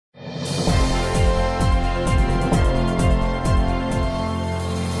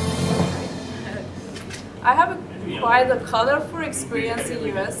I have quite a colorful experience in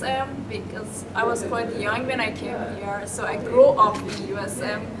USM because I was quite young when I came here. So I grew up in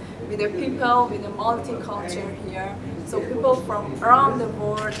USM with the people, with the multicultural here. So people from around the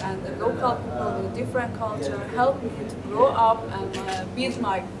world and the local people with different culture helped me to grow up and build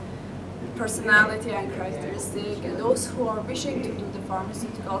my personality and characteristic. And those who are wishing to do the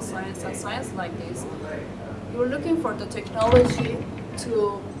pharmaceutical science and science like this, you're looking for the technology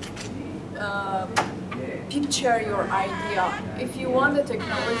to picture your idea. If you want the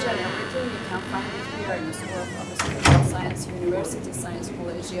technology and everything, you can find it here in the School of Pharmaceutical Science, University Science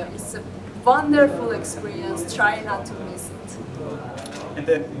Malaysia. It's a wonderful experience. Try not to miss it. And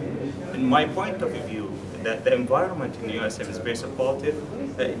then, in my point of view, that the environment in USM is very supportive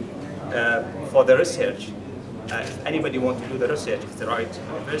for the research. If anybody wants to do the research, it's the right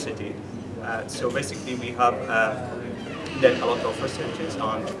university. So basically, we have done a lot of researches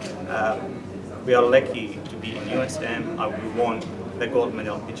on. We are lucky to be in USM. We won the gold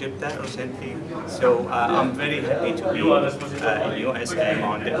medal in Egypt recently. So I'm very happy to be in USM,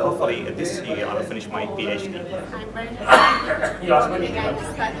 and hopefully this year I'll finish my PhD. I'm very happy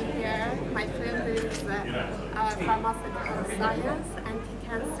to study here. My field is pharmaceutical science,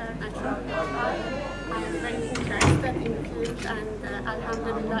 anti-cancer, natural product. I am very interested in food, and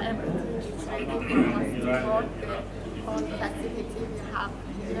alhamdulillah, everything is ready for us to work. The whole facility we have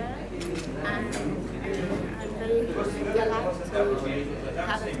here, and I'm very glad to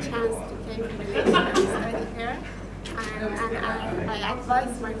have a chance to come to Malaysia and study here. And I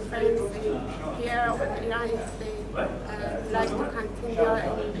advise my friends here in the United States like to continue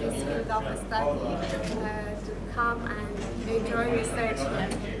in this field of study to come and enjoy research here.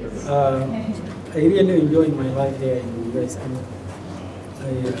 I really enjoy my life here in the US.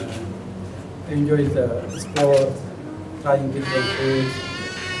 I enjoy the sport, trying different foods.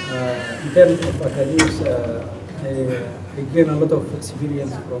 In terms of academics, I gain a lot of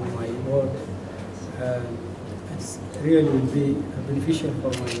experience from my work. It's really will be beneficial for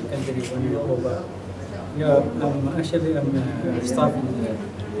my country when we go back. Yeah, I'm staff in the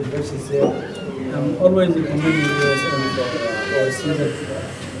university there. I'm always recommending USM for our students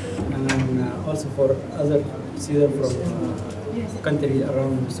and also for other students from countries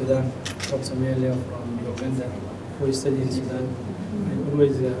around Sudan, from Somalia, from Uganda, who study in Sudan. I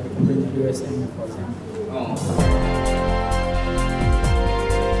always recommend USM for them.